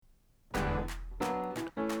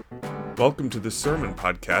Welcome to the Sermon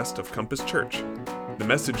Podcast of Compass Church. The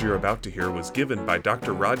message you're about to hear was given by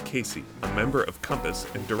Dr. Rod Casey, a member of Compass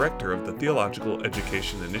and director of the Theological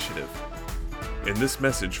Education Initiative. In this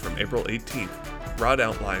message from April 18th, Rod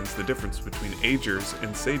outlines the difference between agers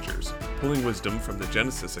and sagers, pulling wisdom from the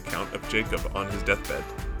Genesis account of Jacob on his deathbed.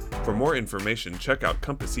 For more information, check out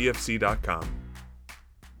compassefc.com.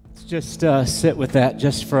 Let's just sit with that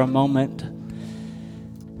just for a moment.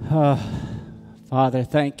 Father,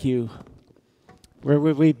 thank you. Where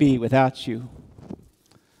would we be without you?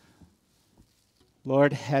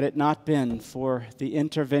 Lord, had it not been for the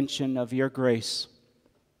intervention of your grace,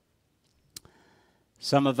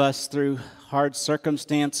 some of us through hard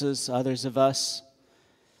circumstances, others of us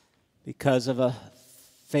because of a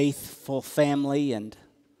faithful family and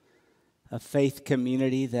a faith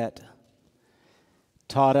community that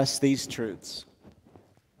taught us these truths.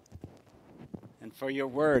 And for your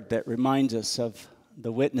word that reminds us of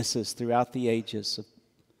the witnesses throughout the ages of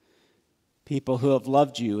people who have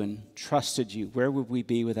loved you and trusted you. Where would we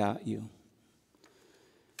be without you?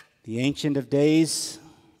 The Ancient of Days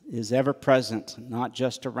is ever present, not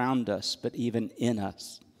just around us, but even in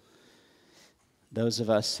us. Those of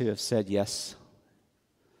us who have said yes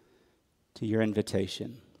to your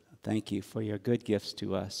invitation, thank you for your good gifts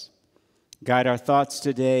to us. Guide our thoughts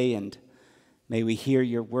today, and may we hear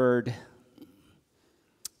your word.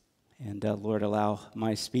 And Lord, allow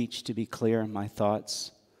my speech to be clear, my thoughts,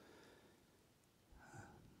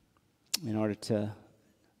 in order to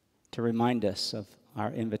remind us of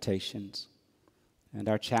our invitations and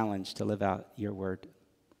our challenge to live out your word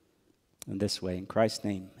in this way. In Christ's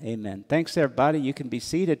name, amen. Thanks, everybody. You can be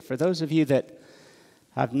seated. For those of you that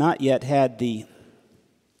have not yet had the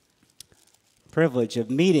privilege of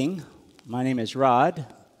meeting, my name is Rod.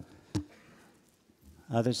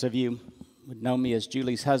 Others of you would know me as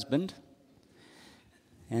Julie's husband.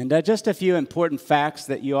 And just a few important facts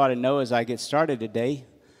that you ought to know as I get started today.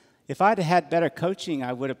 If I'd had better coaching,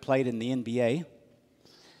 I would have played in the NBA,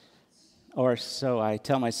 or so I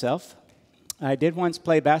tell myself. I did once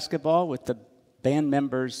play basketball with the band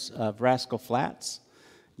members of Rascal Flatts,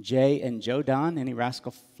 Jay and Joe Don. Any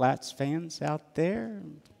Rascal Flatts fans out there?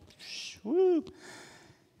 Woo!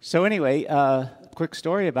 So anyway, quick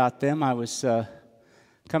story about them. I was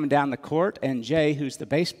coming down the court, and Jay, who's the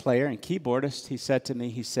bass player and keyboardist, he said to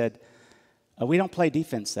me, we don't play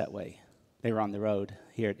defense that way. They were on the road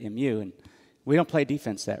here at MU, and we don't play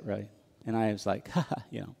defense that way. And I was like,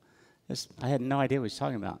 I had no idea what he was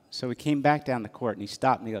talking about. So we came back down the court, and he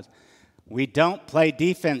stopped, and he goes, we don't play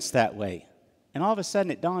defense that way. And all of a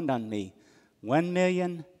sudden, it dawned on me, 1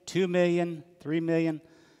 million, 2 million, 3 million,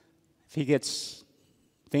 if he gets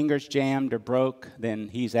fingers jammed or broke, then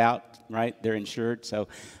he's out, right? They're insured. So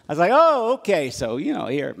I was like, oh, okay. So,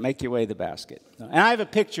 here, make your way to the basket. And I have a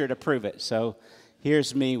picture to prove it. So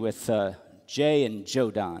here's me with Jay and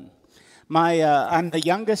Joe Don. I'm the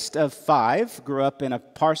youngest of 5, grew up in a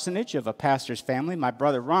parsonage of a pastor's family. My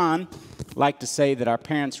brother Ron liked to say that our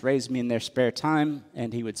parents raised me in their spare time,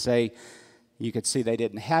 and he would say, you could see they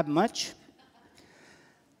didn't have much.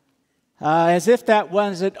 As if that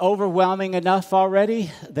wasn't overwhelming enough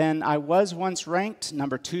already, then I was once ranked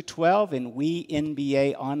number 212 in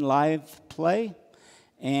WeNBA on live play,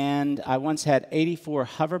 and I once had 84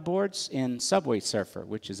 hoverboards in Subway Surfer,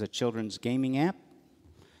 which is a children's gaming app.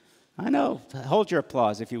 I know. Hold your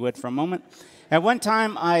applause, if you would, for a moment. At one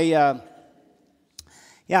time, I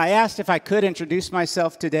asked if I could introduce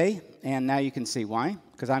myself today, and now you can see why,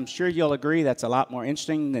 because I'm sure you'll agree that's a lot more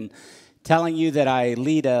interesting than telling you that I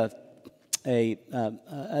lead a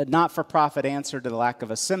not-for-profit answer to the lack of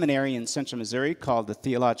a seminary in Central Missouri called the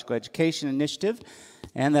Theological Education Initiative,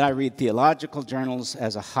 and that I read theological journals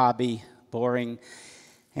as a hobby, boring.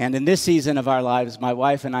 And in this season of our lives, my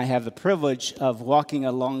wife and I have the privilege of walking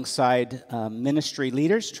alongside ministry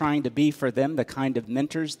leaders, trying to be for them the kind of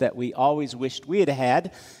mentors that we always wished we had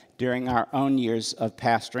had during our own years of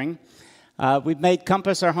pastoring. We've made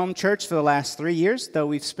Compass our home church for the last 3 years, though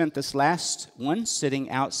we've spent this last one sitting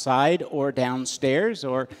outside or downstairs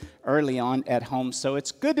or early on at home. So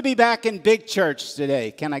it's good to be back in big church today.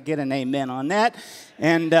 Can I get an amen on that?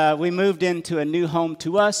 And we moved into a new home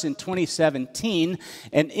to us in 2017.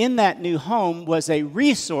 And in that new home was a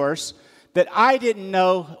resource that I didn't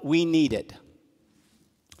know we needed.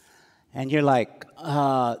 And you're like,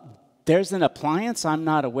 there's an appliance I'm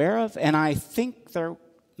not aware of? And I think there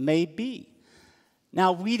may be.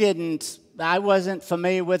 Now, I wasn't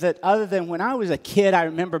familiar with it other than when I was a kid. I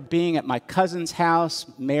remember being at my cousin's house,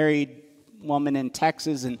 married woman in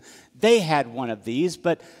Texas, and they had one of these.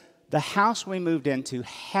 But the house we moved into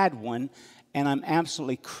had one, and I'm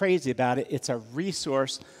absolutely crazy about it. It's a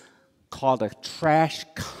resource called a trash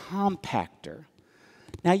compactor.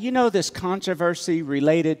 Now, you know this controversy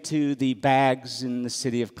related to the bags in the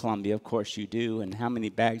city of Columbia. Of course you do, and how many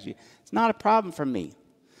bags you... It's not a problem for me.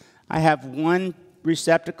 I have one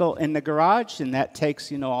receptacle in the garage, and that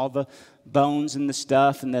takes, all the bones and the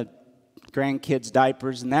stuff and the grandkids'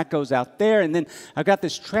 diapers, and that goes out there. And then I've got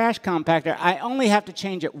this trash compactor. I only have to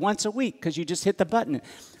change it once a week because you just hit the button.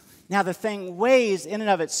 Now, the thing weighs in and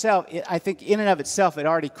of itself, I think in and of itself, it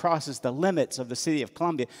already crosses the limits of the city of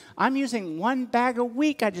Columbia. I'm using one bag a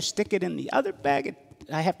week. I just stick it in the other bag.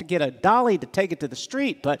 I have to get a dolly to take it to the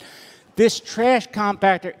street. But this trash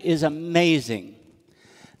compactor is amazing.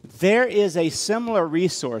 There is a similar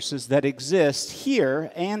resources that exist here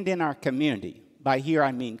and in our community. By here,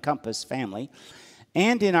 I mean Compass family.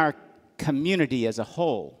 And in our community as a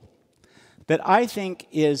whole. That I think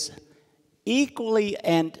is equally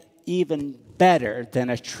and even better than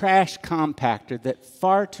a trash compactor that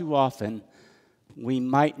far too often we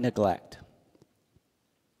might neglect.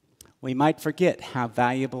 We might forget how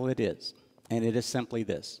valuable it is, and it is simply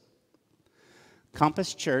this.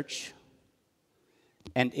 Compass Church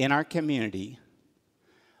and in our community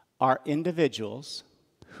are individuals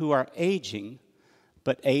who are aging,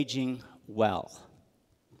 but aging well.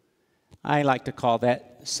 I like to call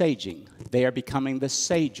that saging. They are becoming the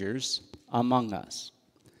sagers among us.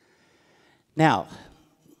 Now,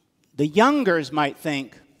 the youngers might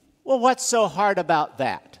think, well, what's so hard about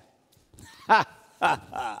that?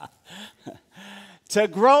 To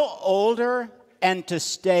grow older and to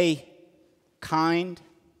stay kind,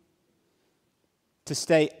 to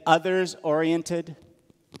stay others-oriented,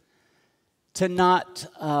 to not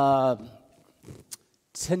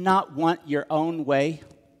want your own way,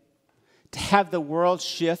 to have the world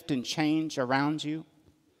shift and change around you,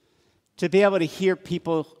 to be able to hear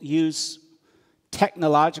people use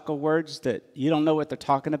technological words that you don't know what they're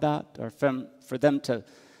talking about, or for them to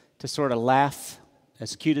sort of laugh,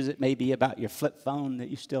 as cute as it may be, about your flip phone that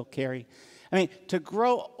you still carry. I mean, to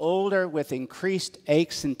grow older with increased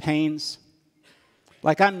aches and pains,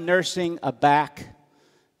 like I'm nursing a back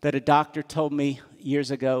that a doctor told me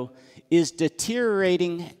years ago is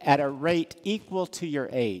deteriorating at a rate equal to your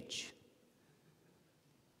age.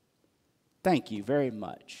 Thank you very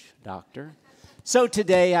much, doctor. So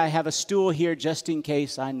today I have a stool here just in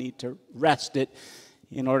case I need to rest it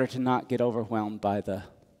in order to not get overwhelmed by the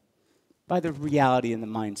reality and the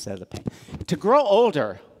mindset of the pain. To grow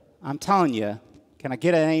older, I'm telling you, can I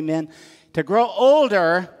get an amen? To grow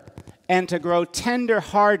older and to grow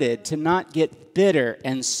tender-hearted, to not get bitter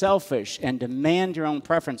and selfish and demand your own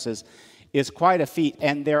preferences is quite a feat,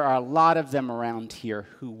 and there are a lot of them around here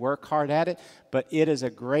who work hard at it, but it is a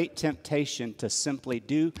great temptation to simply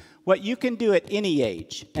do what you can do at any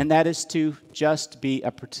age, and that is to just be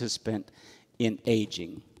a participant in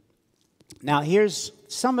aging. Now, here's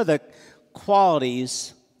some of the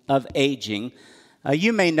qualities of aging.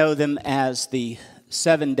 You may know them as the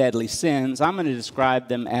 7 deadly sins. I'm going to describe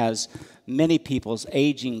them as many people's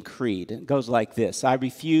aging creed. It goes like this. I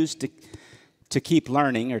refuse to keep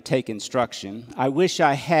learning or take instruction. I wish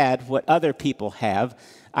I had what other people have.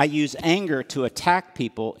 I use anger to attack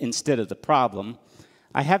people instead of the problem.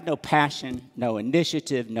 I have no passion, no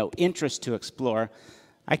initiative, no interest to explore.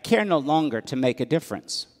 I care no longer to make a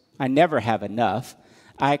difference. I never have enough.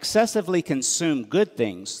 I excessively consume good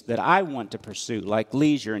things that I want to pursue, like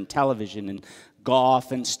leisure and television and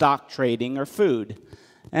golf and stock trading or food.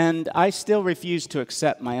 And I still refuse to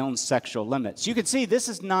accept my own sexual limits. You can see this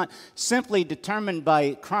is not simply determined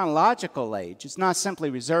by chronological age. It's not simply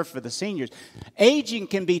reserved for the seniors. Aging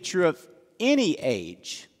can be true of any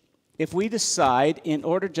age if we decide, in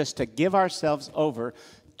order just to give ourselves over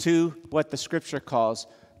to what the Scripture calls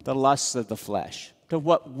the lusts of the flesh, to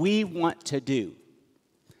what we want to do.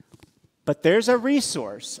 But there's a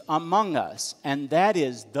resource among us, and that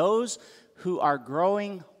is those who are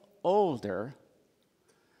growing older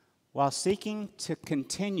while seeking to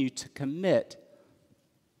continue to commit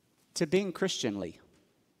to being Christianly.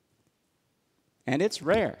 And it's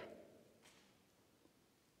rare.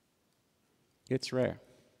 It's rare.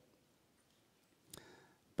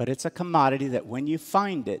 But it's a commodity that when you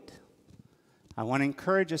find it, I want to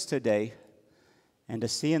encourage us today and to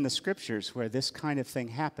see in the Scriptures where this kind of thing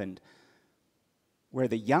happened, where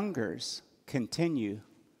the youngers continue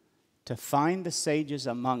to find the sages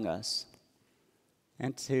among us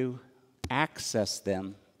and to access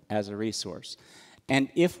them as a resource. And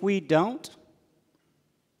if we don't,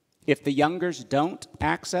 if the youngers don't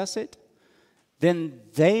access it, then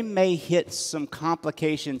they may hit some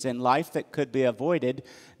complications in life that could be avoided.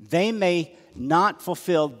 They may not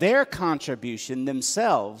fulfill their contribution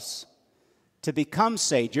themselves to become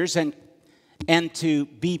sagers and to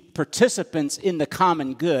be participants in the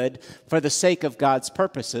common good for the sake of God's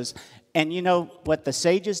purposes. And you know what the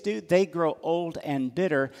sages do? They grow old and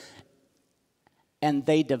bitter, and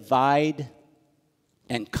they divide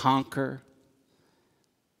and conquer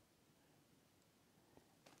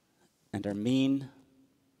and are mean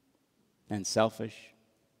and selfish.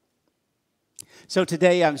 So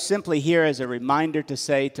today I'm simply here as a reminder to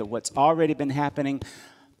say to what's already been happening,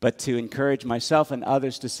 but to encourage myself and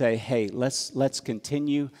others to say, hey, let's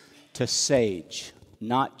continue to sage,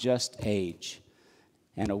 not just age.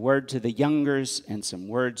 And a word to the youngers and some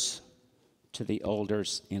words to the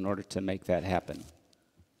olders in order to make that happen.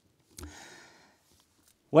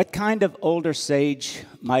 What kind of older sage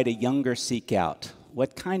might a younger seek out?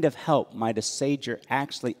 What kind of help might a sager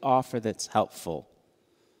actually offer that's helpful?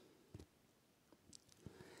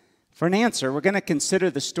 For an answer, we're going to consider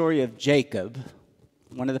the story of Jacob,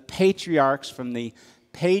 one of the patriarchs from the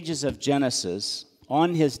pages of Genesis,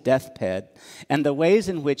 on his deathbed, and the ways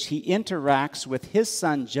in which he interacts with his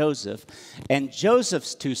son Joseph and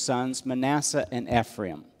Joseph's two sons, Manasseh and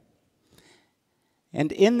Ephraim.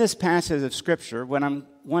 And in this passage of Scripture, what I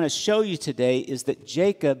want to show you today is that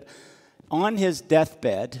Jacob, on his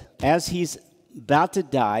deathbed, as he's about to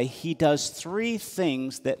die, he does three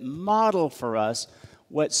things that model for us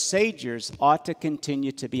what sagers ought to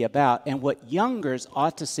continue to be about and what youngers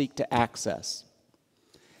ought to seek to access.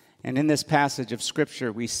 And in this passage of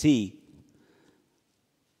Scripture, we see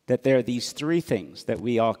that there are these three things that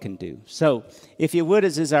we all can do. So, if you would,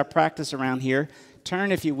 as is our practice around here,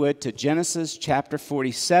 turn, if you would, to Genesis chapter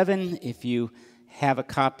 47. If you have a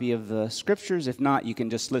copy of the Scriptures, if not, you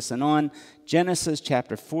can just listen on. Genesis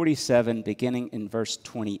chapter 47, beginning in verse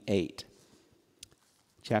 28.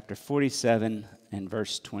 Chapter 47 and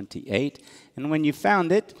verse 28. And when you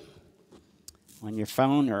found it, on your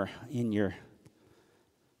phone or in your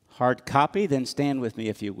hard copy, then stand with me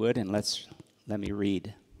if you would, and let me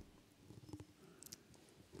read.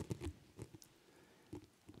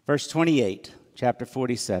 Verse 28, chapter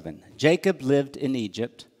 47. Jacob lived in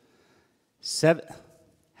Egypt.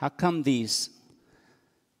 How come this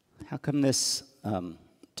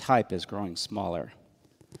type is growing smaller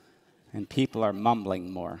and people are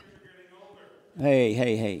mumbling more?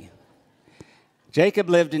 Hey. Jacob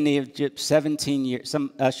lived in Egypt 17 years.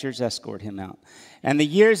 Some ushers escort him out. And the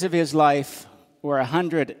years of his life were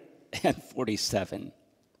 147.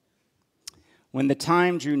 When the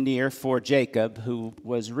time drew near for Jacob, who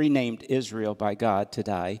was renamed Israel by God, to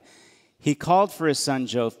die, he called for his son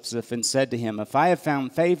Joseph and said to him, "If I have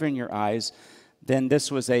found favor in your eyes," then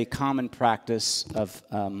this was a common practice of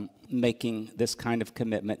making this kind of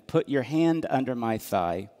commitment, "put your hand under my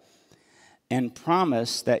thigh and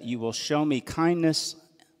promise that you will show me kindness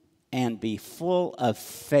and be full of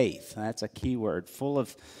faith." That's a key word, full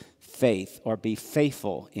of faith, or be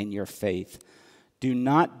faithful in your faith. "Do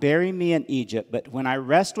not bury me in Egypt, but when I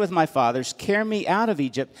rest with my fathers, carry me out of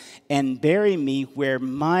Egypt and bury me where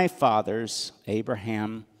my fathers,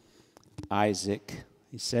 Abraham, Isaac,"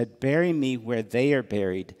 he said, "bury me where they are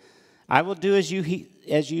buried. I will do as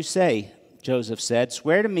you say," Joseph said.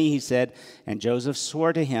 "Swear to me," he said, and Joseph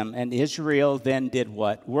swore to him. And Israel then did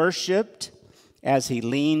what? Worshipped as he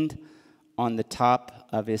leaned on the top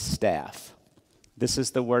of his staff. This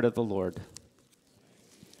is the word of the Lord.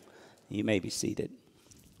 You may be seated.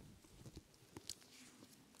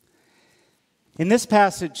 In this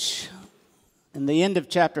passage, in the end of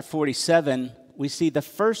chapter 47, we see the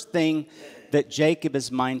first thing that Jacob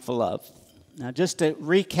is mindful of. Now, just to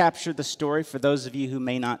recapture the story for those of you who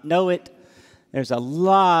may not know it, there's a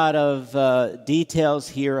lot of details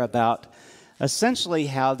here about essentially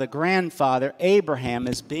how the grandfather, Abraham,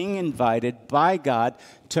 is being invited by God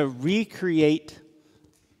to recreate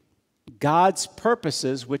God's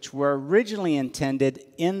purposes, which were originally intended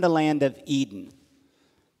in the land of Eden,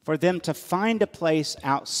 for them to find a place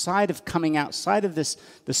outside of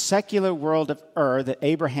the secular world of Ur that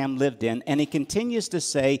Abraham lived in. And he continues to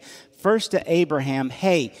say first to Abraham,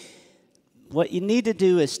 hey, what you need to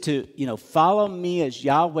do is to, follow me as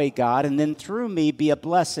Yahweh God, and then through me be a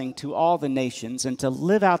blessing to all the nations, and to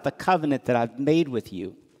live out the covenant that I've made with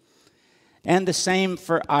you. And the same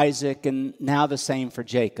for Isaac, and now the same for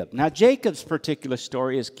Jacob. Now, Jacob's particular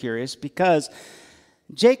story is curious because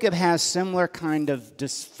Jacob has similar kind of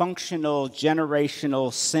dysfunctional,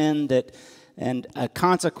 generational sin and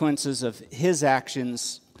consequences of his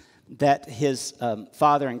actions that his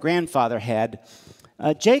father and grandfather had.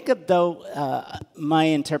 Jacob, though, my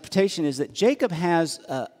interpretation is that Jacob has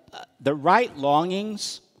the right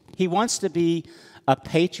longings. He wants to be a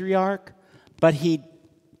patriarch, but he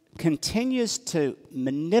continues to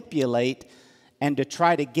manipulate and to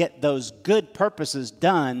try to get those good purposes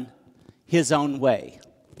done his own way.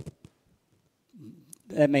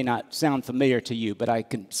 That may not sound familiar to you, but I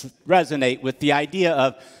can resonate with the idea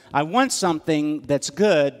of I want something that's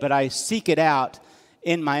good, but I seek it out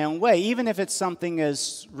in my own way, even if it's something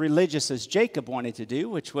as religious as Jacob wanted to do,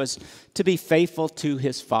 which was to be faithful to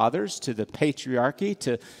his fathers, to the patriarchy,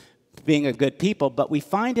 to being a good people. But we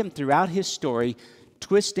find him throughout his story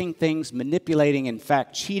twisting things, manipulating, in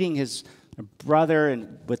fact, cheating his brother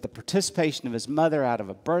and with the participation of his mother out of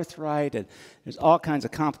a birthright. And there's all kinds of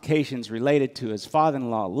complications related to his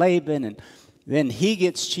father-in-law Laban. And then he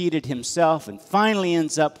gets cheated himself and finally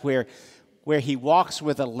ends up where he walks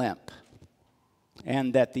with a limp.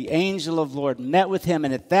 And that the angel of the Lord met with him,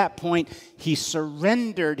 and at that point, he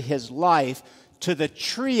surrendered his life to the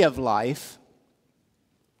tree of life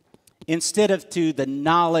instead of to the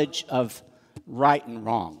knowledge of right and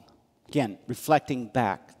wrong. Again, reflecting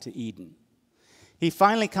back to Eden. He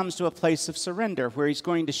finally comes to a place of surrender where he's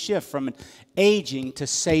going to shift from an aging to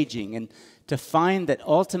saging, and to find that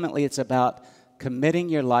ultimately it's about committing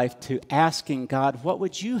your life to asking God, what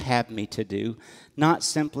would you have me to do? Not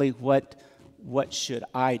simply what should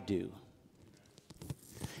I do?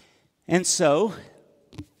 And so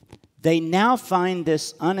they now find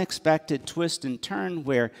this unexpected twist and turn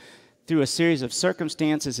where through a series of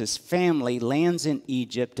circumstances, his family lands in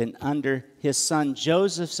Egypt, and under his son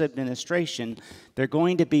Joseph's administration, they're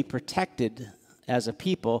going to be protected as a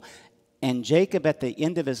people. And Jacob, at the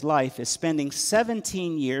end of his life, is spending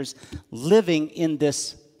 17 years living in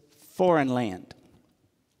this foreign land,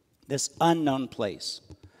 this unknown place.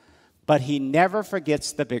 But he never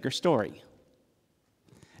forgets the bigger story.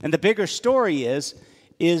 And the bigger story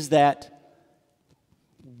is that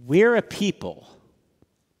we're a people.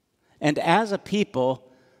 And as a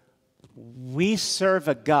people, we serve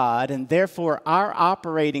a God, and therefore our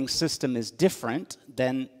operating system is different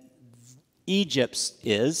than Egypt's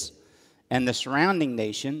is and the surrounding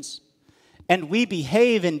nations. And we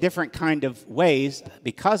behave in different kind of ways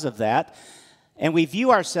because of that. And we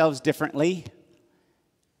view ourselves differently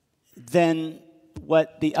than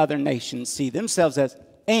what the other nations see themselves as.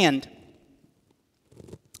 And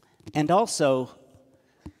also,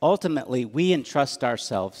 ultimately, we entrust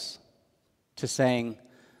ourselves to saying,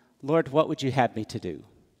 Lord, what would you have me to do?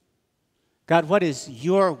 God, what is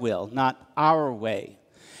your will, not our way?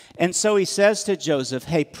 And so he says to Joseph,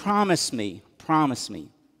 hey, promise me,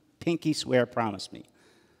 pinky swear, promise me,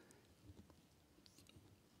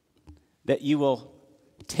 that you will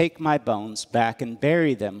take my bones back and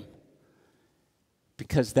bury them,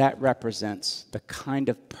 because that represents the kind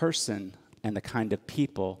of person and the kind of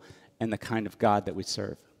people and the kind of God that we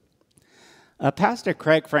serve. Pastor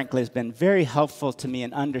Craig, frankly, has been very helpful to me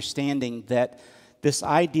in understanding that this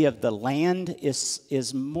idea of the land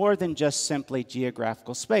is more than just simply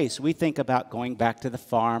geographical space. We think about going back to the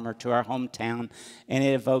farm or to our hometown, and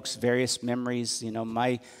it evokes various memories. You know,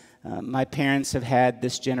 my parents have had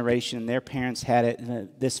this generation, their parents had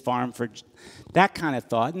it, this farm, for that kind of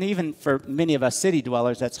thought. And even for many of us city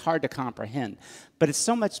dwellers, that's hard to comprehend. But it's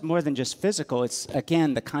so much more than just physical. It's,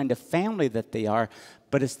 again, the kind of family that they are,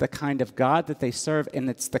 but it's the kind of God that they serve, and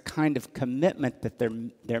it's the kind of commitment that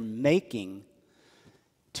they're making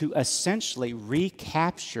to essentially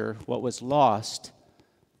recapture what was lost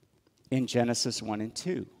in Genesis 1 and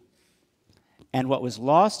 2. And what was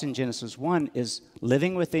lost in Genesis 1 is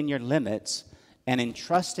living within your limits and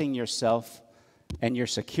entrusting yourself and your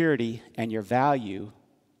security and your value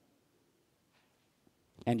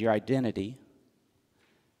and your identity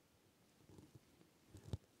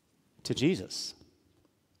to Jesus,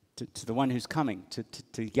 to the one who's coming,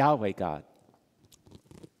 to Yahweh God.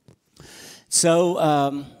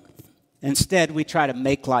 So instead, we try to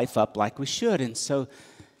make life up like we should. And so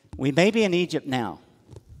we may be in Egypt now.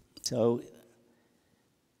 So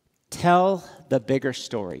tell the bigger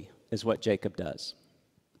story is what Jacob does.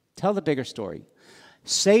 Tell the bigger story.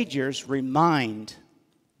 Sagers remind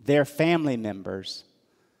their family members,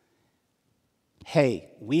 hey,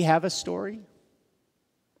 we have a story,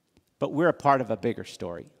 but we're a part of a bigger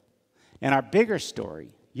story. And our bigger story,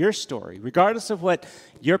 your story, regardless of what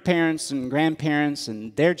your parents and grandparents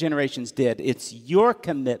and their generations did, it's your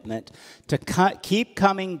commitment to keep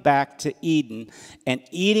coming back to Eden and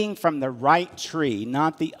eating from the right tree,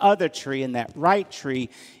 not the other tree. And that right tree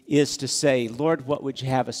is to say, Lord, what would you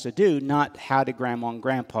have us to do, not how did Grandma and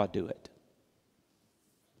Grandpa do it.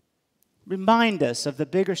 Remind us of the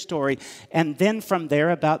bigger story, and then from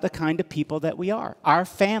there about the kind of people that we are. Our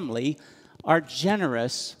family are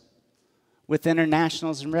generous with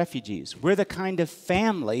internationals and refugees. We're the kind of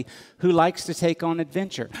family who likes to take on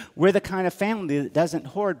adventure. We're the kind of family that doesn't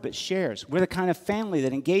hoard but shares. We're the kind of family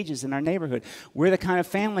that engages in our neighborhood. We're the kind of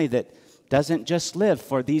family that doesn't just live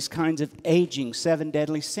for these kinds of aging 7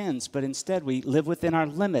 deadly sins, but instead we live within our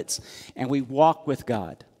limits and we walk with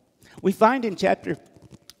God. We find in chapter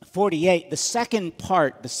 48, the second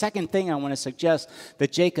thing I want to suggest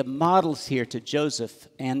that Jacob models here to Joseph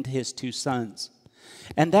and his 2 sons.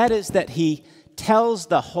 And that is that he tells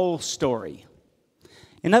the whole story.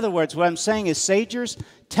 In other words, what I'm saying is, sagers,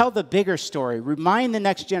 tell the bigger story. Remind the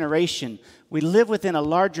next generation we live within a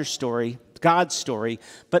larger story, God's story,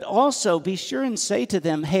 but also be sure and say to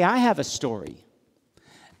them, hey, I have a story.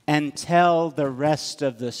 And tell the rest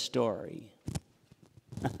of the story.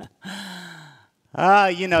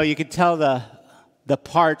 You could tell the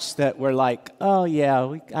parts that were like, oh,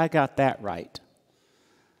 yeah, I got that right.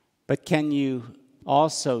 But can you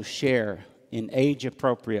also share in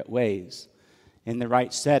age-appropriate ways, in the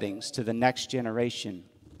right settings, to the next generation?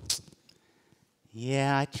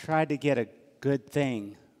 Yeah, I tried to get a good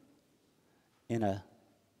thing in a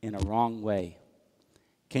wrong way.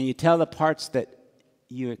 Can you tell the parts that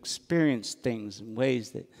you experienced things in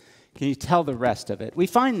ways that... Can you tell the rest of it? We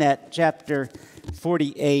find that chapter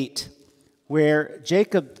 48, where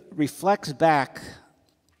Jacob reflects back.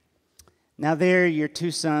 Now there, your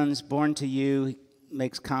 2 sons born to you. He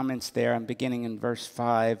makes comments there. I'm beginning in verse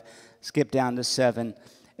 5. Skip down to 7.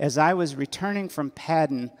 As I was returning from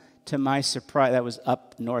Paddan, to my surprise, that was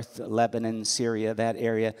up north Lebanon, Syria, that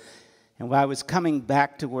area. And while I was coming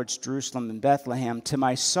back towards Jerusalem and Bethlehem, to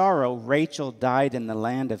my sorrow, Rachel died in the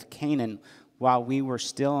land of Canaan, while we were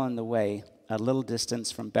still on the way, a little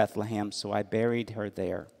distance from Bethlehem, so I buried her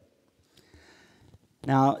there.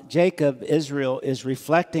 Now, Jacob, Israel, is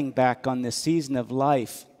reflecting back on this season of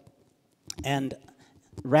life, and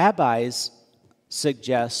rabbis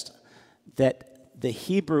suggest that the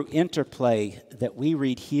Hebrew interplay that we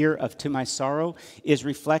read here of to my sorrow is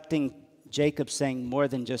reflecting Jacob saying more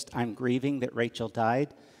than just I'm grieving that Rachel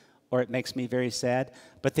died, or it makes me very sad,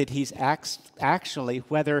 but that he's actually,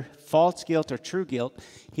 whether false guilt or true guilt,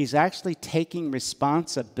 he's actually taking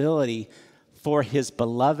responsibility for his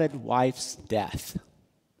beloved wife's death.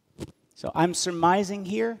 So I'm surmising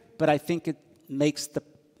here, but I think it makes the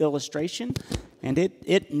illustration, and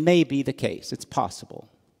it may be the case. It's possible.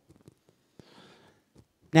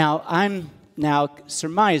 Now, I'm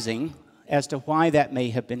surmising as to why that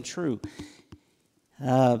may have been true.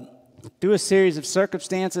 Through a series of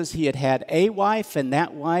circumstances, he had a wife, and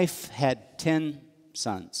that wife had 10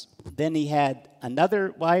 sons. Then he had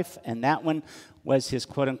another wife, and that one was his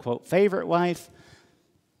quote-unquote favorite wife.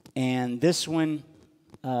 And this one,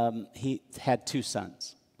 he had 2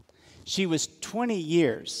 sons. She was 20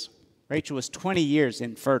 years, Rachel was 20 years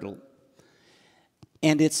infertile.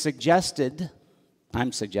 And it's suggested,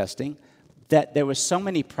 I'm suggesting, that there were so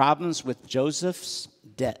many problems with Joseph's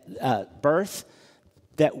birth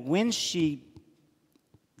that when she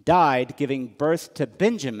died, giving birth to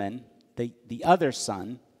Benjamin, the other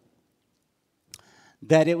son,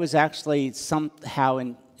 that it was actually somehow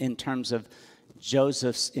in terms of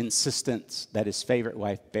Joseph's insistence that his favorite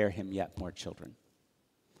wife bear him yet more children.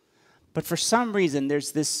 But for some reason,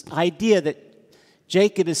 there's this idea that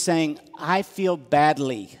Jacob is saying, I feel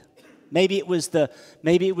badly. Maybe it was the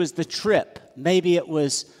trip. Maybe it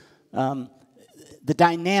was the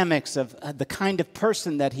dynamics of the kind of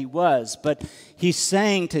person that he was. But he's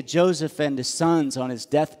saying to Joseph and his sons on his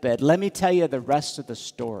deathbed, let me tell you the rest of the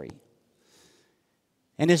story.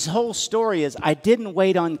 And his whole story is, I didn't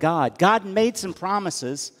wait on God. God made some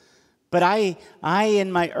promises, but I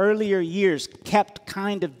in my earlier years kept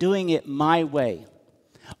kind of doing it my way.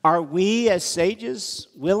 Are we as sages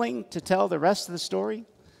willing to tell the rest of the story?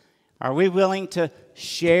 Are we willing to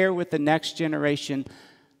share with the next generation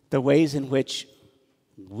the ways in which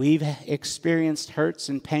we've experienced hurts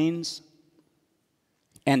and pains,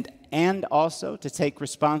 and also to take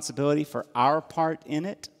responsibility for our part in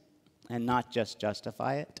it and not just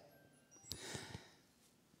justify it?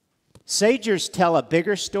 Sagers tell a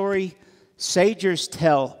bigger story. Sagers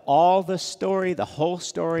tell all the story, the whole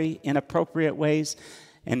story, in appropriate ways.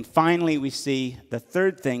 And finally, we see the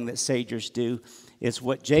third thing that sagers do is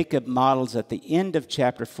what Jacob models at the end of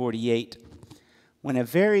chapter 48, when a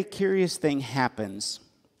very curious thing happens,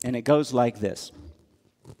 and it goes like this.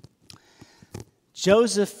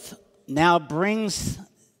 Joseph now brings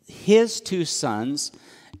his 2 sons,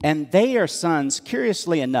 and they are sons,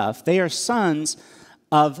 curiously enough, they are sons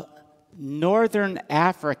of northern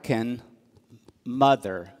African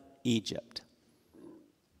mother, Egypt.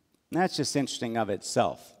 And that's just interesting of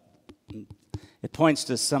itself. It points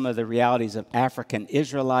to some of the realities of African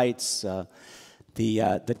Israelites,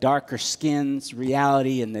 the darker skins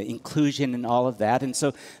reality and the inclusion and all of that. And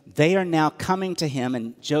so they are now coming to him,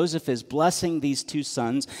 and Joseph is blessing these two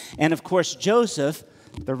sons. And of course, Joseph,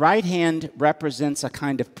 the right hand represents a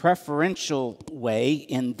kind of preferential way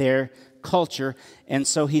in their culture. And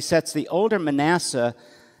so he sets the older Manasseh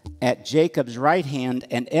at Jacob's right hand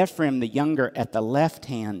and Ephraim the younger at the left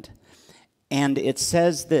hand. And it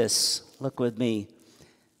says this, look with me,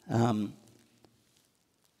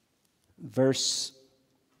 verse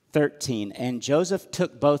 13. And Joseph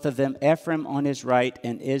took both of them, Ephraim on his right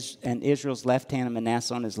and Israel's left hand, and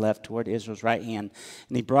Manasseh on his left toward Israel's right hand.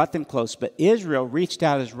 And he brought them close. But Israel reached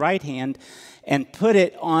out his right hand and put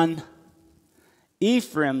it on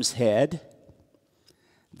Ephraim's head,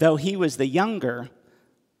 though he was the younger,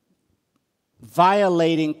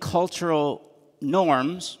 violating cultural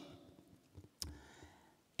norms.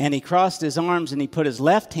 And he crossed his arms and he put his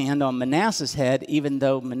left hand on Manasseh's head, even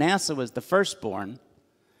though Manasseh was the firstborn.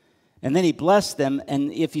 And then he blessed them.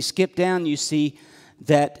 And if you skip down, you see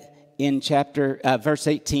that in verse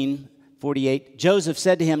 18, 48, Joseph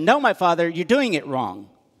said to him, "No, my father, you're doing it wrong.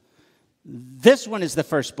 This one is the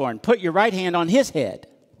firstborn. Put your right hand on his head."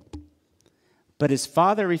 But his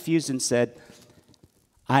father refused and said,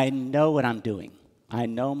 "I know what I'm doing. I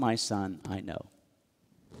know, my son, I know."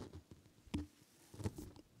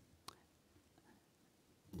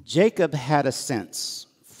 Jacob had a sense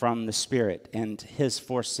from the Spirit and his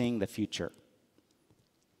foreseeing the future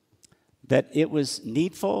that it was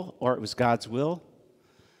needful, or it was God's will,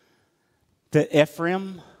 that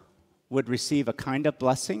Ephraim would receive a kind of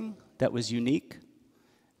blessing that was unique,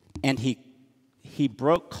 and he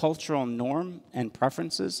broke cultural norm and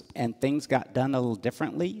preferences, and things got done a little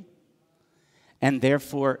differently. And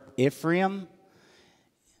therefore, Ephraim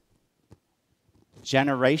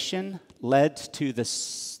generation led to the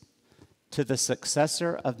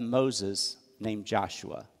successor of Moses named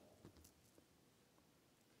Joshua.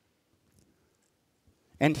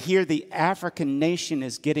 And here the African nation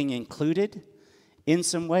is getting included in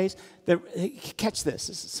some ways. Catch this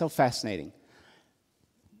is so fascinating.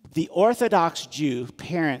 The Orthodox Jew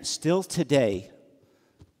parents still today,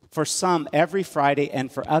 for some every Friday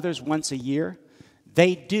and for others once a year,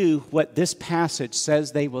 they do what this passage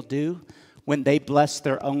says they will do when they bless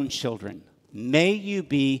their own children. May you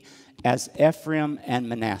be as Ephraim and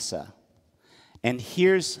Manasseh. And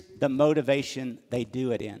here's the motivation they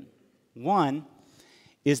do it in. One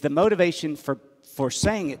is the motivation for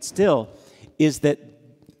saying it still is that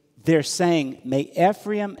they're saying, may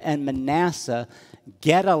Ephraim and Manasseh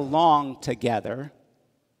get along together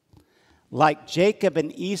like Jacob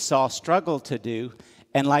and Esau struggled to do,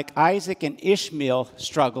 and like Isaac and Ishmael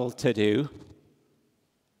struggled to do.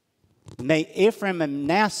 May Ephraim and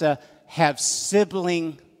Manasseh have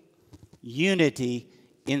sibling unity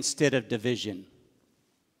instead of division.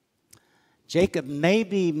 Jacob may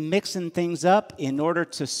be mixing things up in order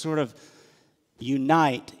to sort of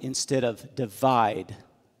unite instead of divide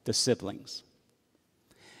the siblings.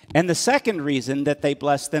 And the second reason that they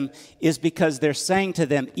bless them is because they're saying to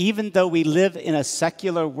them, even though we live in a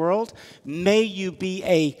secular world, may you be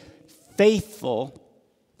a faithful,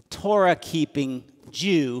 Torah-keeping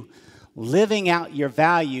Jew, living out your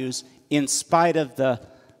values in spite of the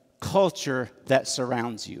culture that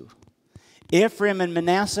surrounds you. Ephraim and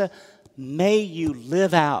Manasseh, may you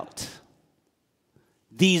live out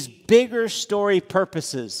these bigger story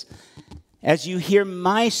purposes. As you hear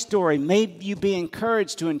my story, may you be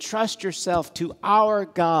encouraged to entrust yourself to our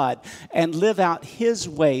God and live out His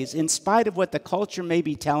ways in spite of what the culture may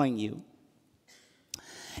be telling you.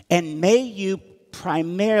 And may you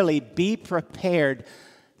primarily be prepared.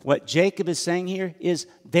 What Jacob is saying here is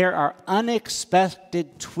there are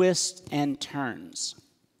unexpected twists and turns.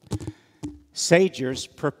 Sagers,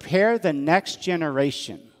 prepare the next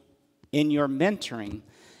generation in your mentoring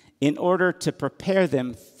in order to prepare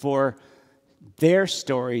them for their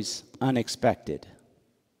stories unexpected.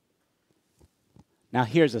 Now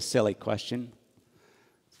here's a silly question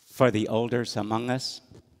for the elders among us.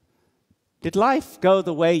 Did life go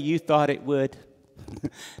the way you thought it would?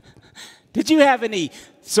 Did you have any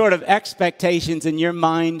sort of expectations in your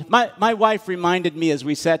mind? My wife reminded me as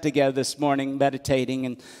we sat together this morning meditating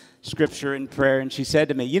in scripture and prayer, and she said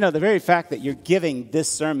to me, the very fact that you're giving this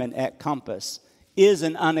sermon at Compass is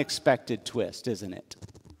an unexpected twist, isn't it?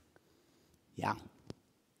 Yeah.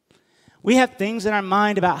 We have things in our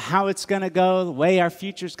mind about how it's going to go, the way our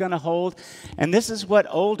future's going to hold, and this is what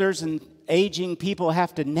elders and aging people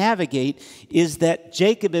have to navigate, is that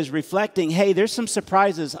Jacob is reflecting, hey, there's some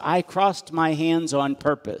surprises I crossed my hands on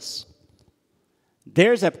purpose.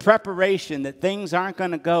 There's a preparation that things aren't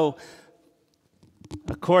going to go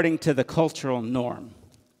according to the cultural norm.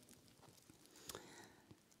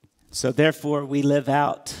 So therefore, we live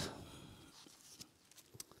out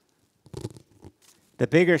the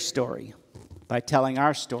bigger story by telling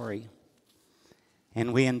our story,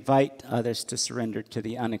 and we invite others to surrender to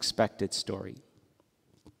the unexpected story.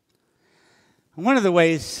 One of the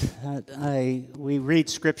ways we read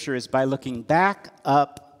Scripture is by looking back,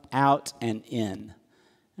 up, out, and in.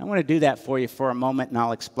 I want to do that for you for a moment, and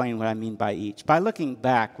I'll explain what I mean by each. By looking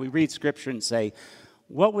back, we read Scripture and say,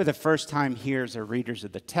 what were the first-time hearers or readers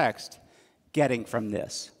of the text getting from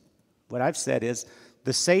this? What I've said is,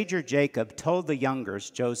 the sager Jacob told the youngers,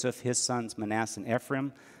 Joseph, his sons Manasseh and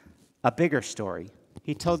Ephraim, a bigger story.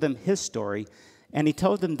 He told them his story, and he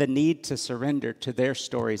told them the need to surrender to their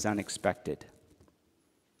stories unexpected.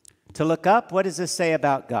 To look up, what does this say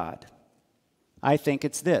about God? I think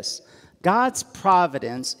it's this. God's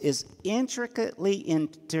providence is intricately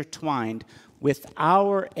intertwined with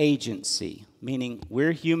our agency, meaning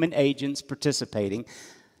we're human agents participating.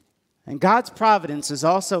 And God's providence is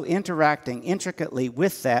also interacting intricately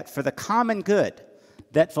with that for the common good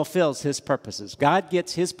that fulfills his purposes. God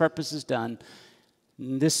gets his purposes done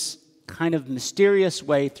in this kind of mysterious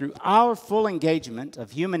way through our full engagement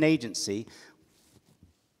of human agency.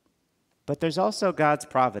 But there's also God's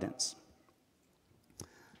providence.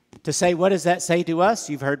 To say, what does that say to us?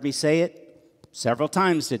 You've heard me say it several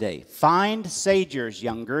times today. Find sagers,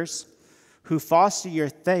 youngers, who foster your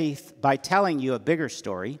faith by telling you a bigger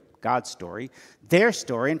story, God's story, their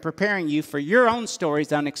story, and preparing you for your own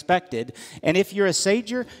stories unexpected. And if you're a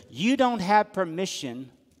sager, you don't have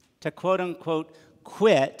permission to quote-unquote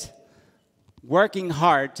quit working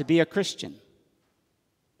hard to be a Christian.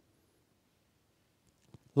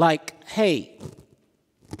 Like, hey,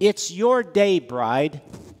 it's your day, bride.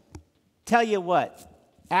 Tell you what,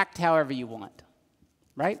 act however you want.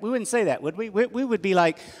 Right? We wouldn't say that, would we? We would be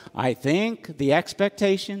like, I think the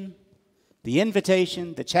expectation, the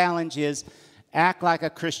invitation, the challenge is act like a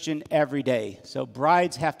Christian every day. So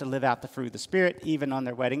brides have to live out the fruit of the Spirit even on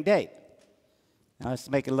their wedding day. Now let's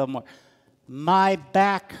make it a little more. My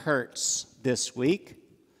back hurts this week.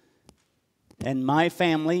 And my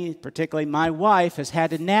family, particularly my wife, has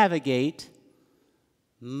had to navigate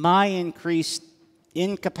my increased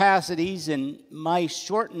incapacities and my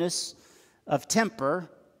shortness of temper.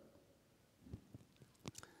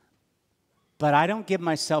 But I don't give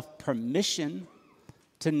myself permission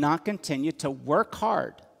to not continue to work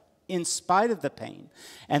hard in spite of the pain.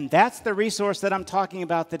 And that's the resource that I'm talking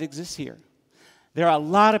about that exists here. There are a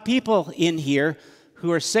lot of people in here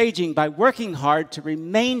who are saging by working hard to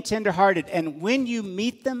remain tenderhearted. And when you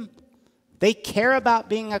meet them, they care about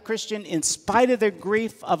being a Christian in spite of their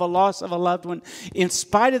grief of a loss of a loved one, in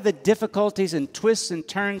spite of the difficulties and twists and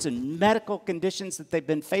turns and medical conditions that they've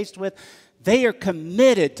been faced with. They are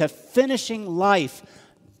committed to finishing life,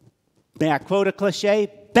 may I quote a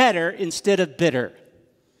cliche, better instead of bitter.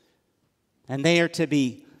 And they are to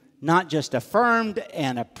be not just affirmed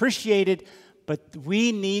and appreciated, but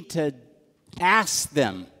we need to ask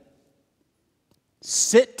them,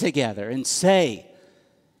 sit together and say,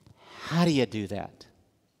 how do you do that?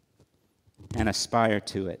 And aspire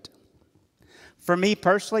to it. For me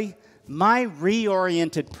personally, my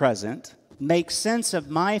reoriented present makes sense of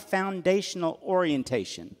my foundational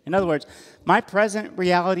orientation. In other words, my present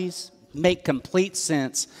realities make complete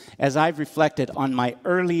sense as I've reflected on my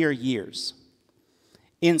earlier years,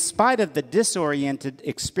 in spite of the disoriented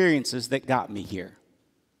experiences that got me here.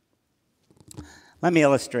 Let me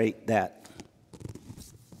illustrate that.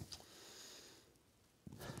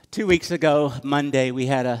 2 weeks ago, Monday, we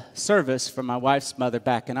had a service for my wife's mother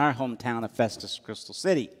back in our hometown of Festus, Crystal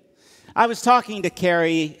City. I was talking to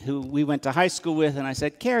Carrie, who we went to high school with, and I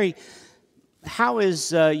said, Carrie, how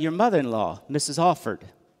is your mother-in-law, Mrs. Alford?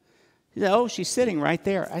 She said, oh, she's sitting right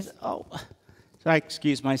there. I said, oh. So I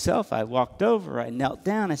excused myself. I walked over. I knelt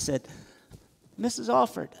down. I said, Mrs.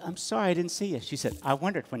 Alford, I'm sorry I didn't see you. She said, I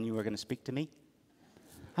wondered when you were going to speak to me.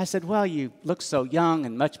 I said, well, you look so young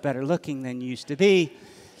and much better looking than you used to be.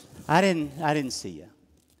 I didn't see you.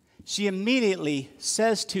 She immediately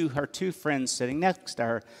says to her two friends sitting next to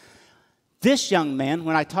her, this young man,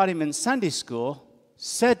 when I taught him in Sunday school,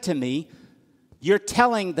 said to me, you're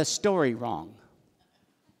telling the story wrong.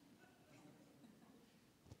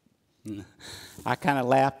 I kind of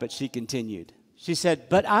laughed, but she continued. She said,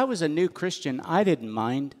 but I was a new Christian. I didn't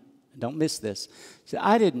mind. Don't miss this. She said,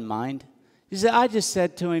 I didn't mind. She said, I just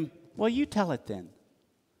said to him, well, you tell it then.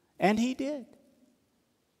 And he did.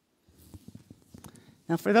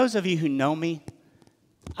 Now, for those of you who know me,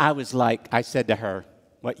 I was like, I said to her,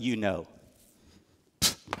 what you know.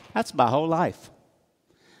 That's my whole life.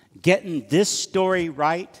 Getting this story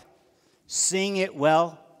right, seeing it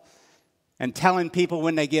well, and telling people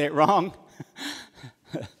when they get it wrong.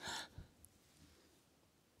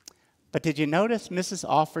 But did you notice Mrs.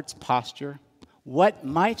 Alford's posture? What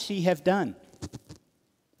might she have done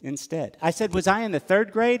instead? I said, was I in the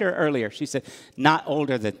 3rd grade or earlier? She said, not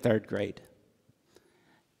older than 3rd grade.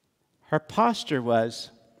 Her posture was,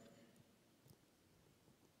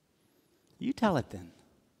 you tell it then.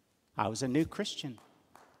 I was a new Christian.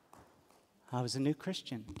 I was a new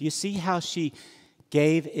Christian. Do you see how she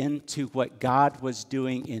gave into what God was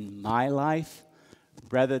doing in my life?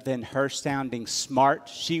 Rather than her sounding smart,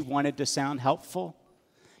 she wanted to sound helpful.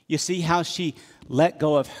 You see how she let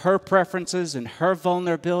go of her preferences and her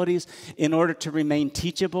vulnerabilities in order to remain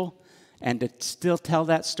teachable and to still tell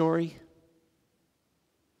that story?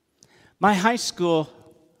 My high school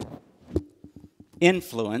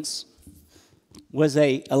influence was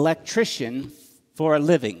an electrician for a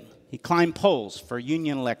living. He climbed poles for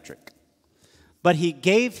Union Electric. But he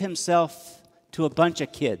gave himself to a bunch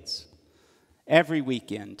of kids every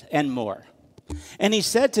weekend and more. And he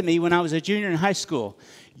said to me when I was a junior in high school,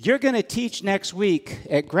 you're going to teach next week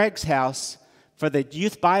at Greg's house for the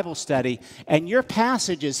youth Bible study, and your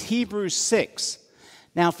passage is Hebrews 6.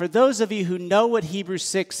 Now, for those of you who know what Hebrews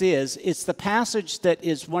 6 is, it's the passage that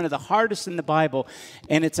is one of the hardest in the Bible,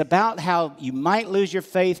 and it's about how you might lose your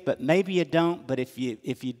faith, but maybe you don't, but if you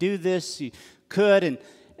do this, you could,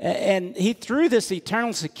 and he threw this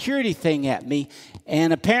eternal security thing at me,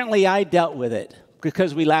 and apparently I dealt with it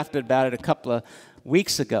because we laughed about it a couple of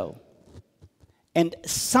weeks ago. And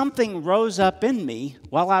something rose up in me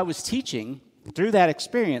while I was teaching through that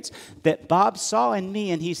experience that Bob saw in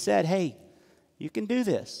me, and he said, hey, you can do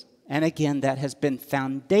this. And again, that has been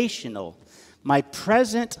foundational. My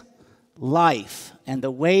present life and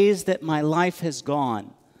the ways that my life has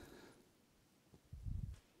gone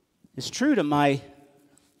is true to my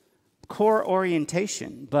core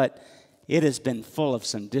orientation, but it has been full of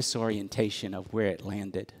some disorientation of where it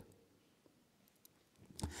landed.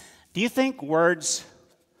 Do you think words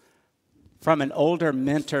from an older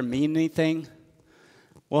mentor mean anything?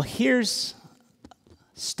 Well, here's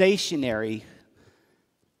stationery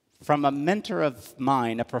from a mentor of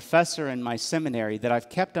mine, a professor in my seminary that I've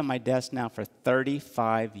kept on my desk now for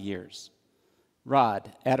 35 years.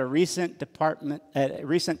 Rod, at a recent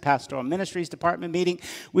pastoral ministries department meeting,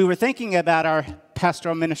 we were thinking about our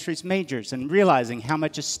pastoral ministries majors and realizing how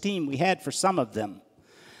much esteem we had for some of them.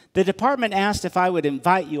 The department asked if I would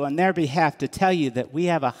invite you on their behalf to tell you that we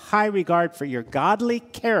have a high regard for your godly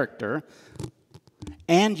character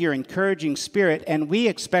and your encouraging spirit, and we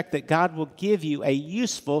expect that God will give you a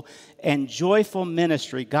useful and joyful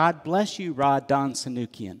ministry. God bless you, Rod Don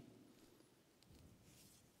Sanukian.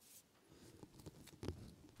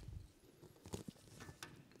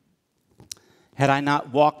 Had I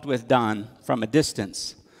not walked with Don from a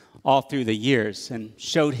distance all through the years and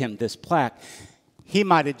showed him this plaque, he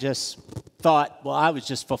might have just thought, well, I was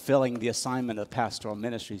just fulfilling the assignment of the pastoral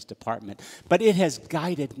ministries department. But it has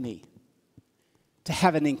guided me to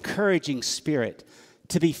have an encouraging spirit,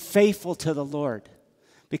 to be faithful to the Lord.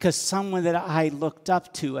 Because someone that I looked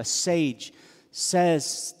up to, a sage,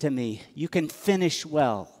 says to me, you can finish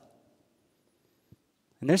well.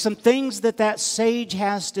 And there's some things that sage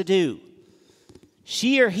has to do.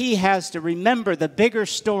 She or he has to remember the bigger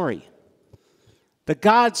story, the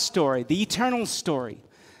God story, the eternal story.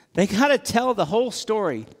 They got to tell the whole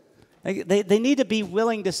story. They need to be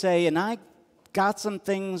willing to say, and I got some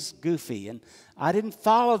things goofy, and I didn't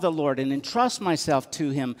follow the Lord and entrust myself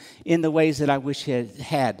to him in the ways that I wish he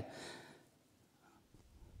had.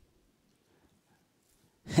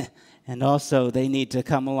 And also, they need to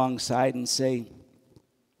come alongside and say,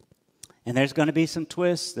 and there's going to be some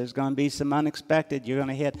twists. There's going to be some unexpected. You're going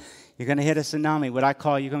to hit a tsunami. What I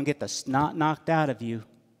call, you're going to get the snot knocked out of you.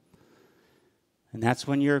 And that's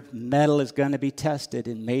when your mettle is going to be tested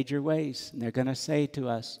in major ways. And they're going to say to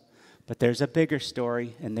us, but there's a bigger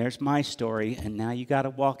story, and there's my story, and now you got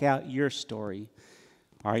to walk out your story.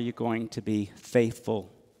 Are you going to be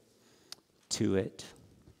faithful to it?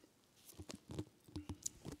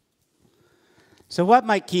 So what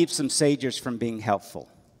might keep some sagers from being helpful?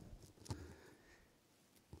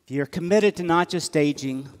 If you're committed to not just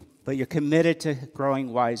aging, but you're committed to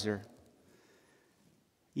growing wiser,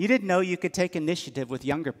 you didn't know you could take initiative with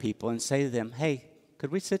younger people and say to them, hey,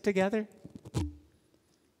 could we sit together?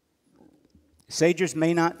 Sagers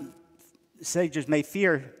may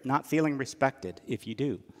fear not feeling respected if you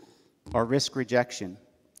do, or risk rejection.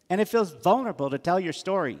 And it feels vulnerable to tell your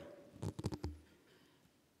story.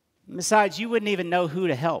 Besides, you wouldn't even know who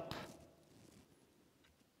to help.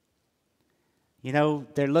 You know,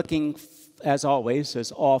 they're looking, as always,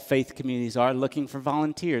 as all faith communities are, looking for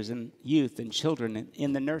volunteers and youth and children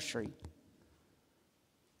in the nursery.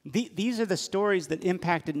 These are the stories that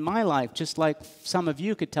impacted my life, just like some of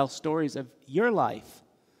you could tell stories of your life.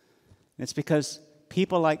 And it's because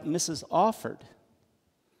people like Mrs. Alford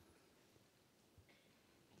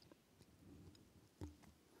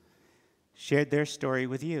shared their story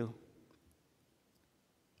with you.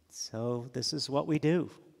 So this is what we do.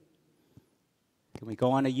 Can we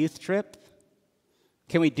go on a youth trip?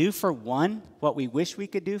 Can we do for one what we wish we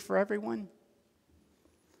could do for everyone?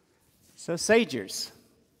 So Sagers,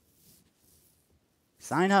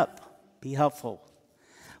 sign up, be helpful.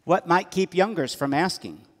 What might keep youngers from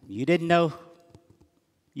asking? You didn't know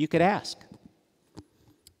you could ask.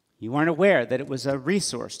 You weren't aware that it was a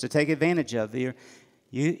resource to take advantage of.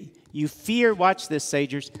 You fear, watch this,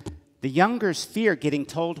 Sagers, the youngers fear getting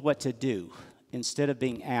told what to do instead of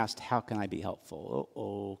being asked, how can I be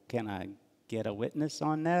helpful? Can I get a witness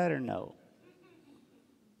on that or no?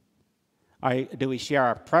 Do we share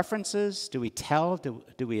our preferences? Do we tell?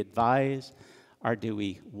 Do we advise? Or do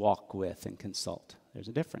we walk with and consult? There's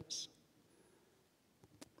a difference.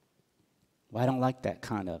 Well, I don't like that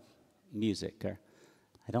kind of music, or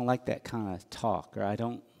I don't like that kind of talk, or I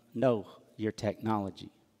don't know your technology.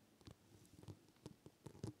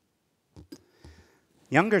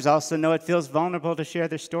 Youngers also know it feels vulnerable to share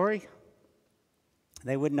their story.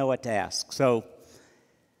 They wouldn't know what to ask. So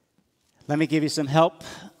let me give you some help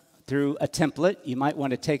through a template. You might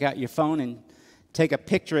want to take out your phone and take a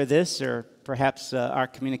picture of this, or perhaps our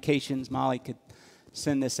communications, Molly, could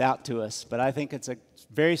send this out to us. But I think it's a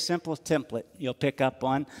very simple template you'll pick up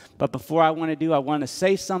on. But before I want to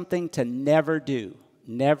say something to never do.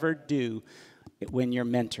 Never do it when you're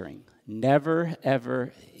mentoring. Never,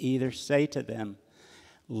 ever either say to them,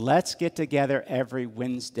 let's get together every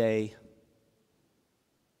Wednesday.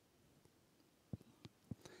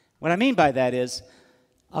 What I mean by that is,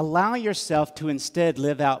 allow yourself to instead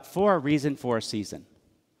live out for a reason, for a season.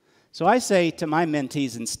 So I say to my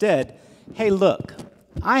mentees instead, hey, look,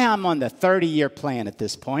 I am on the 30-year plan at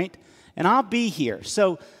this point, and I'll be here.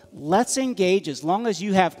 So let's engage as long as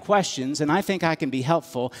you have questions, and I think I can be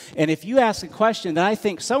helpful. And if you ask a question that I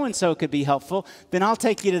think so-and-so could be helpful, then I'll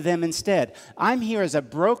take you to them instead. I'm here as a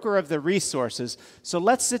broker of the resources, so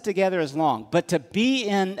let's sit together as long. But to be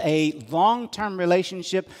in a long-term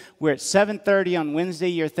relationship where at 7:30 on Wednesday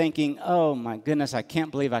you're thinking, oh my goodness, I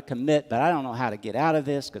can't believe I commit, but I don't know how to get out of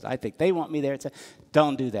this because I think they want me there.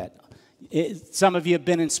 Don't do that. Some of you have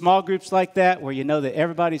been in small groups like that where you know that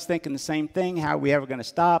everybody's thinking the same thing. How are we ever going to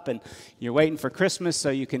stop? And you're waiting for Christmas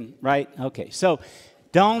so you can, right? Okay, so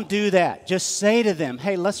don't do that. Just say to them,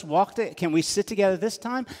 hey, let's walk can we sit together this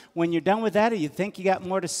time? When you're done with that, or you think you got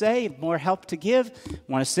more to say, more help to give,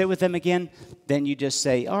 want to sit with them again, then you just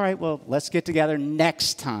say, all right, well, let's get together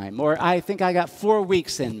next time. Or I think I got 4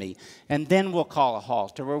 weeks in me, and then we'll call a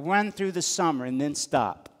halt. Or we'll run through the summer and then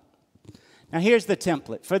stop. Now, here's the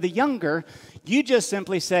template. For the younger, you just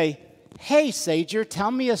simply say, hey, Sager,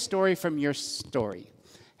 tell me a story from your story.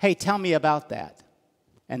 Hey, tell me about that.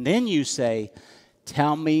 And then you say,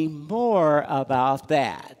 tell me more about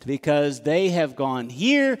that, because they have gone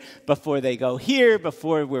here before they go here,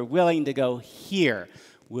 before we're willing to go here.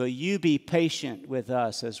 Will you be patient with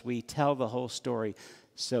us as we tell the whole story?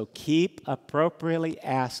 So keep appropriately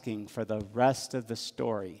asking for the rest of the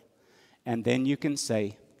story. And then you can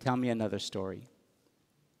say, tell me another story.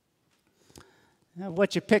 Now,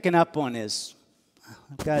 what you're picking up on is,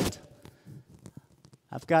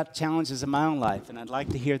 I've got challenges in my own life, and I'd like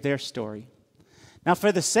to hear their story. Now,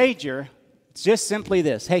 for the Sager, it's just simply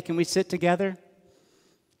this. Hey, can we sit together?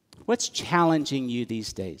 What's challenging you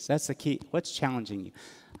these days? That's the key. What's challenging you?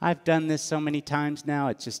 I've done this so many times now,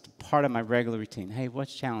 it's just part of my regular routine. Hey,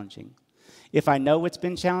 what's challenging? If I know what's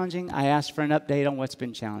been challenging, I ask for an update on what's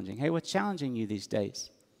been challenging. Hey, what's challenging you these days?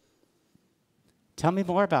 Tell me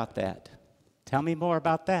more about that. Tell me more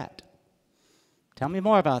about that. Tell me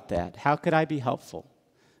more about that. How could I be helpful?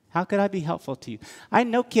 How could I be helpful to you?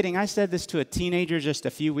 No kidding, I said this to a teenager just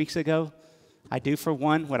a few weeks ago. I do for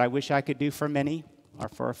one what I wish I could do for many, or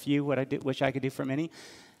for a few what I wish I could do for many.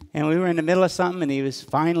 And we were in the middle of something, and he was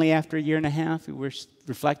finally, after a year and a half, we were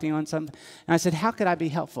reflecting on something. And I said, how could I be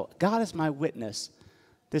helpful? God is my witness.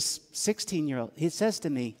 This 16-year-old, he says to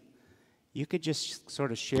me, you could just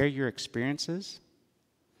sort of share your experiences.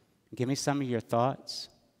 Give me some of your thoughts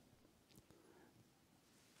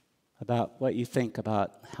about what you think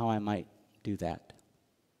about how I might do that.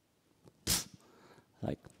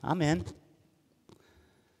 Like, I'm in.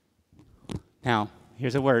 Now,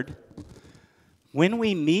 here's a word. When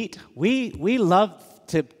we meet, we love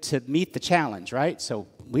to meet the challenge, right? So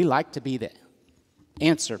we like to be the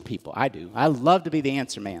answer people. I do. I love to be the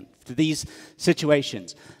answer man to these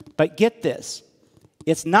situations. But get this.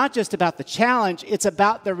 It's not just about the challenge. It's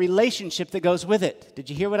about the relationship that goes with it. Did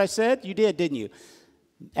you hear what I said? You did, didn't you?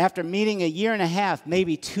 After meeting a year and a half,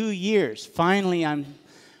 maybe 2 years, finally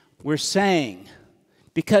we're saying,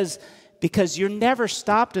 because you're never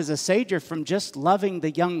stopped as a savior from just loving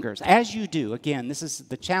the youngers, as you do. Again, this is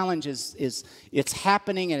the challenge is it's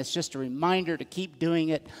happening, and it's just a reminder to keep doing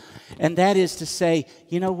it. And that is to say,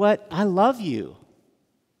 you know what? I love you.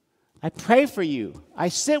 I pray for you. I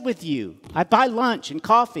sit with you. I buy lunch and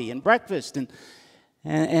coffee and breakfast, and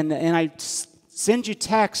I send you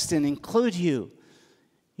text and include you.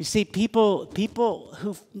 You see, people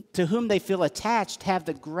to whom they feel attached have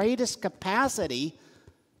the greatest capacity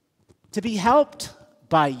to be helped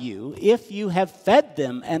by you if you have fed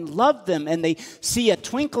them and loved them, and they see a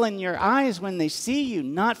twinkle in your eyes when they see you,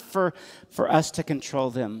 not for us to control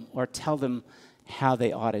them or tell them how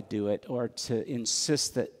they ought to do it or to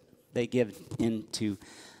insist that they give into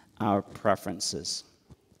our preferences.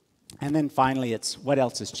 And then finally, it's what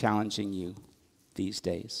else is challenging you these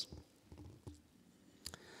days?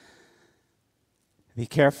 Be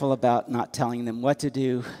careful about not telling them what to do.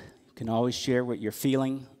 You can always share what you're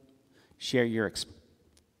feeling. Share your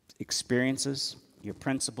experiences, your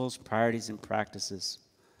principles, priorities, and practices.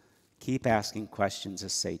 Keep asking questions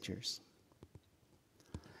as sagers.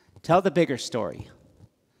 Tell the bigger story.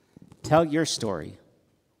 Tell your story.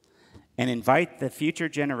 And invite the future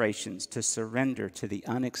generations to surrender to the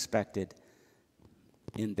unexpected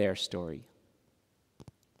in their story.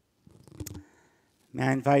 May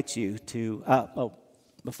I invite you to,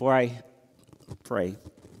 before I pray,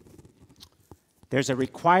 there's a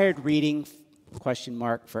required reading, ?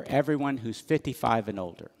 For everyone who's 55 and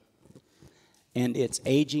older. And it's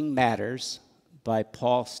Aging Matters by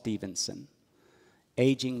Paul Stevenson.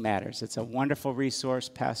 Aging Matters. It's a wonderful resource.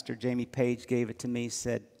 Pastor Jamie Page gave it to me,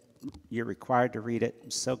 said, you're required to read it.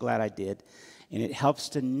 I'm so glad I did. And it helps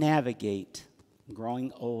to navigate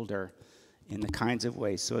growing older in the kinds of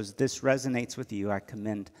ways. So as this resonates with you, I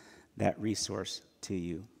commend that resource to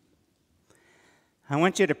you. I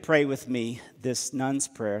want you to pray with me this nun's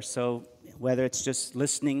prayer. So whether it's just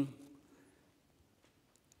listening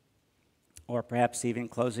or perhaps even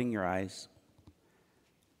closing your eyes.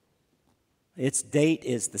 Its date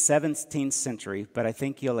is the 17th century, but I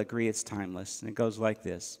think you'll agree it's timeless. And it goes like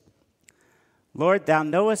this. Lord, thou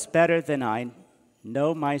knowest better than I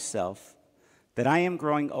know myself that I am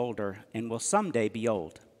growing older and will someday be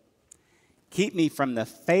old. Keep me from the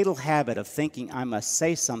fatal habit of thinking I must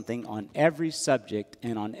say something on every subject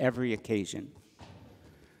and on every occasion.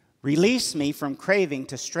 Release me from craving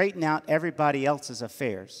to straighten out everybody else's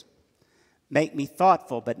affairs. Make me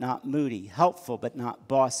thoughtful but not moody, helpful but not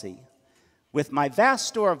bossy. With my vast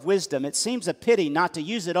store of wisdom, it seems a pity not to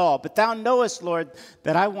use it all, but thou knowest, Lord,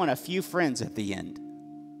 that I want a few friends at the end.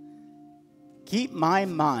 Keep my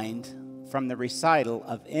mind from the recital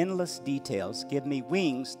of endless details. Give me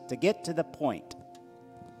wings to get to the point.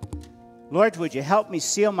 Lord, would you help me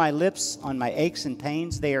seal my lips on my aches and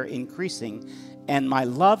pains? They are increasing, and my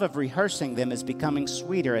love of rehearsing them is becoming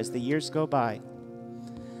sweeter as the years go by.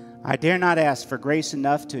 I dare not ask for grace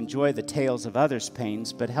enough to enjoy the tales of others'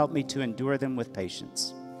 pains, but help me to endure them with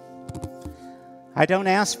patience. I don't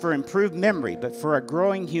ask for improved memory, but for a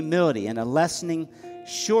growing humility and a lessening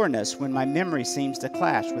sureness when my memory seems to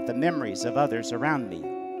clash with the memories of others around me.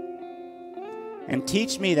 And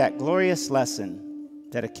teach me that glorious lesson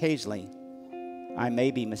that occasionally I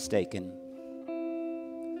may be mistaken.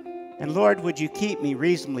 And Lord, would you keep me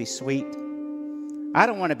reasonably sweet? I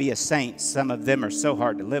don't want to be a saint. Some of them are so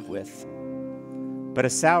hard to live with. But a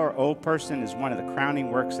sour old person is one of the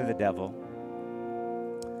crowning works of the devil.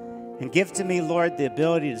 And give to me, Lord, the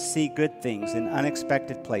ability to see good things in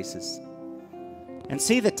unexpected places and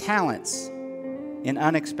see the talents in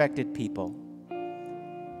unexpected people.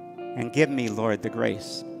 And give me, Lord, the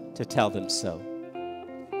grace to tell them so.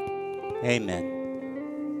 Amen.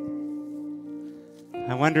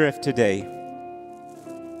 I wonder if today,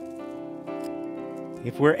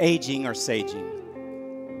 if we're aging or saging,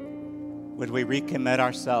 would we recommit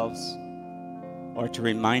ourselves or to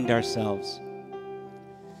remind ourselves,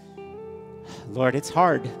 Lord, it's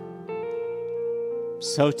hard.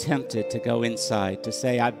 So tempted to go inside, to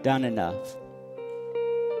say, I've done enough.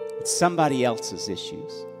 It's somebody else's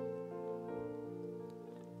issues.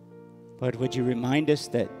 Lord, would you remind us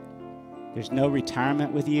that there's no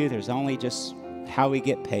retirement with you. There's only just how we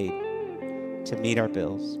get paid to meet our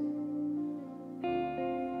bills.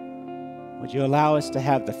 Would you allow us to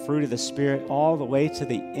have the fruit of the Spirit all the way to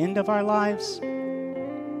the end of our lives?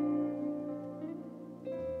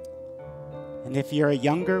 And if you're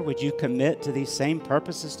younger, would you commit to these same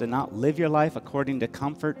purposes, to not live your life according to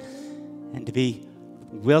comfort and to be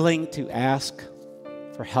willing to ask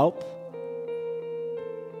for help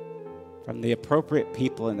from the appropriate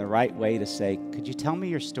people in the right way to say, could you tell me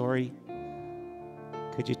your story?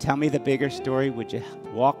 Could you tell me the bigger story? Would you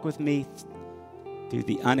walk with me through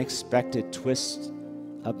the unexpected twists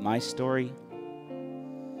of my story?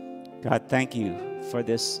 God, thank you for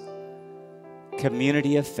this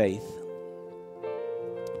community of faith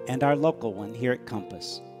and our local one here at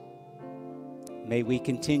Compass. May we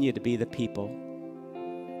continue to be the people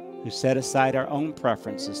who set aside our own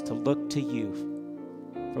preferences to look to you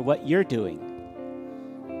for what you're doing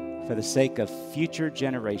for the sake of future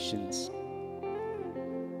generations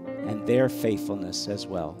and their faithfulness as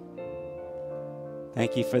well.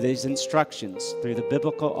 Thank you for these instructions through the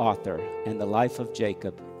biblical author and the life of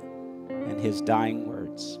Jacob and his dying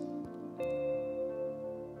words.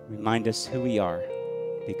 Remind us who we are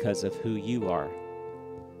because of who you are.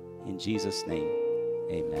 In Jesus' name,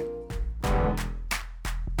 amen.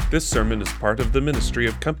 This sermon is part of the ministry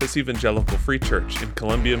of Compass Evangelical Free Church in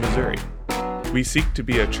Columbia, Missouri. We seek to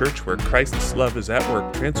be a church where Christ's love is at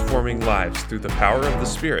work transforming lives through the power of the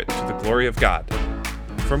Spirit to the glory of God.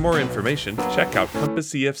 For more information, check out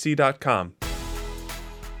compassefc.com.